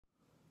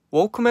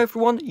Welcome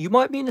everyone. You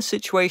might be in a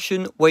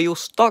situation where you're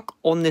stuck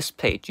on this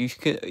page. You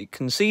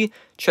can see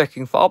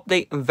checking for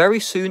update, and very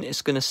soon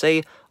it's going to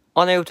say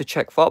unable to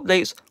check for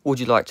updates. Would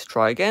you like to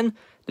try again?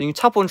 Then you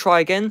tap on try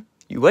again,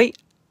 you wait,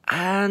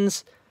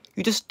 and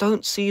you just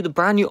don't see the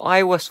brand new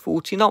iOS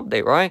 14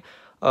 update, right?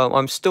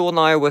 I'm still on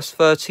iOS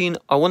 13.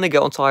 I want to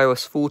get onto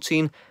iOS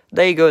 14.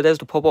 There you go, there's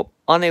the pop-up,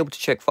 unable to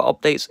check for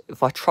updates.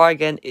 If I try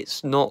again,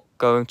 it's not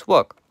going to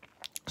work.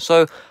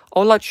 So I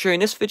would like to show you in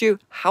this video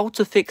how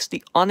to fix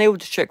the unable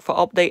to check for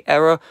update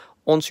error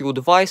onto your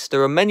device.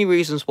 There are many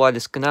reasons why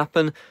this can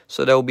happen,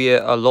 so there will be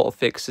a lot of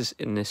fixes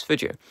in this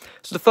video.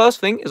 So the first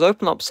thing is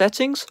open up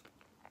settings,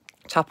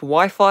 tap on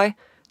Wi-Fi,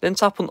 then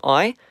tap on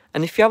I,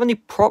 and if you have any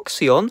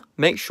proxy on,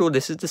 make sure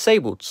this is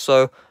disabled.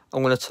 So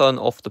I'm going to turn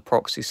off the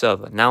proxy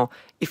server. Now,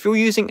 if you're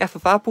using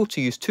FFmpeg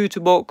to use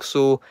Tutorbox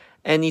or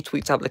any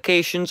tweet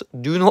applications,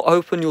 do not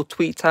open your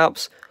tweet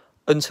apps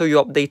until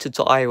you're updated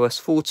to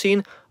iOS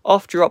 14.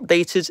 After you're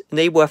updated,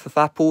 enable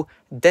FFmpeg,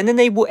 then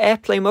enable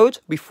AirPlay mode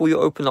before you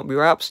open up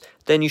your apps.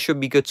 Then you should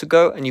be good to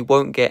go and you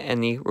won't get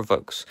any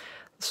revokes.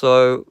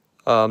 So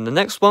the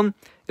next one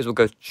is we'll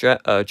go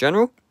to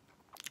General.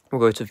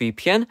 We'll go to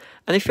VPN,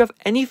 and if you have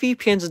any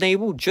VPNs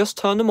enabled, just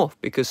turn them off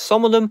because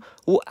some of them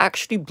will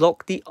actually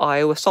block the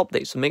iOS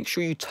update. So make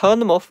sure you turn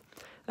them off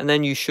and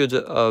then you should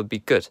be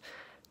good.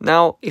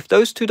 Now, if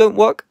those two don't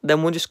work,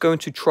 then we're just going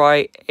to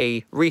try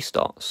a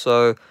restart.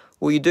 So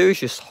all you do is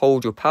just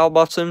hold your power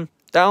button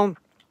down,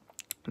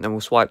 and then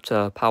we'll swipe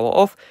to power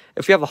off.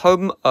 If you have a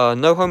home,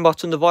 no home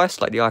button device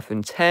like the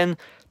iPhone 10,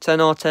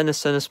 10R, 10s,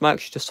 10s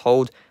Max, you just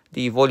hold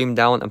the volume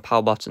down and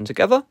power button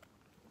together.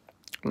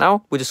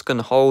 Now we're just going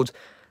to hold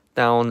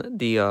down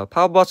the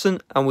power button,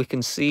 and we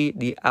can see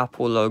the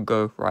Apple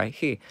logo right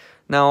here.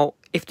 Now,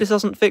 if this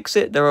doesn't fix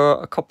it, there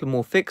are a couple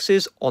more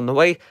fixes on the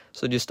way,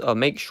 so just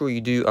make sure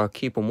you do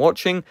keep on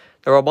watching.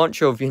 There are a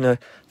bunch of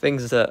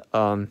things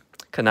that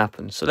can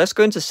happen. So let's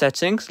go into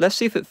settings. Let's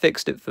see if it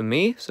fixed it for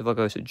me. So if I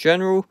go to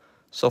General,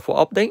 Software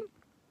Update,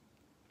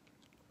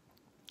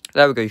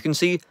 there we go. You can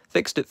see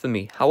fixed it for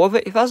me. However,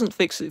 if it hasn't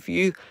fixed it for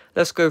you,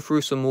 let's go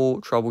through some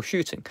more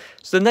troubleshooting.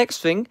 So the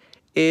next thing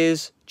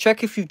is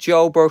check if you've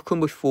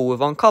jailbroken before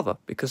with Uncover,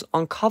 because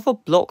Uncover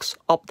blocks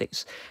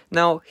updates.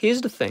 Now,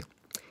 here's the thing.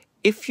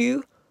 If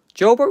you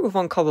jailbroke with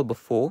Uncover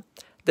before,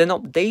 then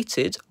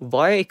updated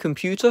via a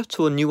computer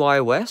to a new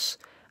iOS,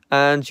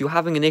 and you're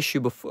having an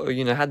issue before,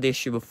 had the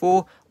issue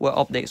before where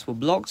updates were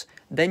blocked,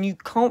 then you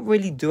can't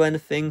really do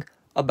anything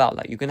about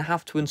that. You're going to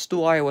have to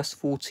install iOS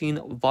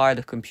 14 via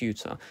the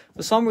computer.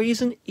 For some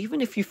reason,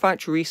 even if you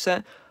factory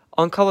reset,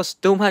 Uncover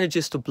still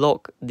manages to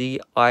block the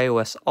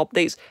iOS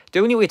updates. The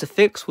only way to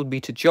fix would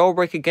be to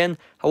jailbreak again.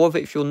 However,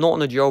 if you're not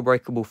on a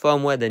jailbreakable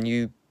firmware, then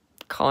you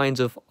kind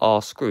of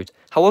are screwed.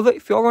 However,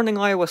 if you're running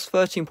iOS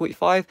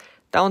 13.5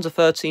 down to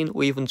 13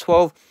 or even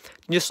 12,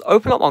 just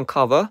open up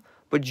Uncover,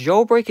 but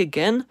jailbreak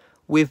again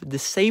with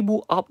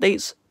disable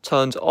updates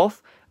turned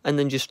off, and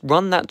then just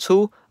run that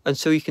tool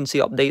until you can see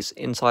updates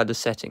inside the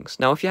settings.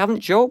 Now, if you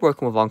haven't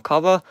jailbroken with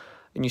Uncover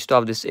and you still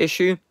have this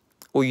issue,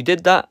 or you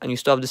did that and you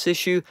still have this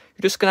issue,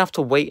 you're just going to have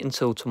to wait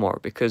until tomorrow,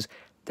 because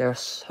there are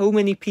so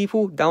many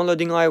people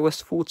downloading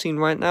iOS 14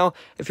 right now.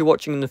 If you're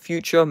watching in the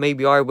future,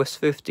 maybe iOS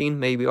 15,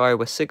 maybe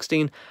iOS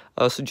 16,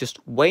 so just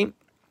wait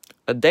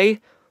a day,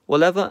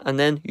 whatever, and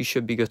then you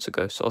should be good to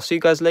go. So I'll see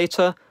you guys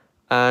later,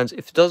 and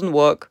if it doesn't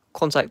work,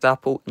 contact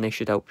Apple and they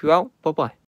should help you out. Bye-bye.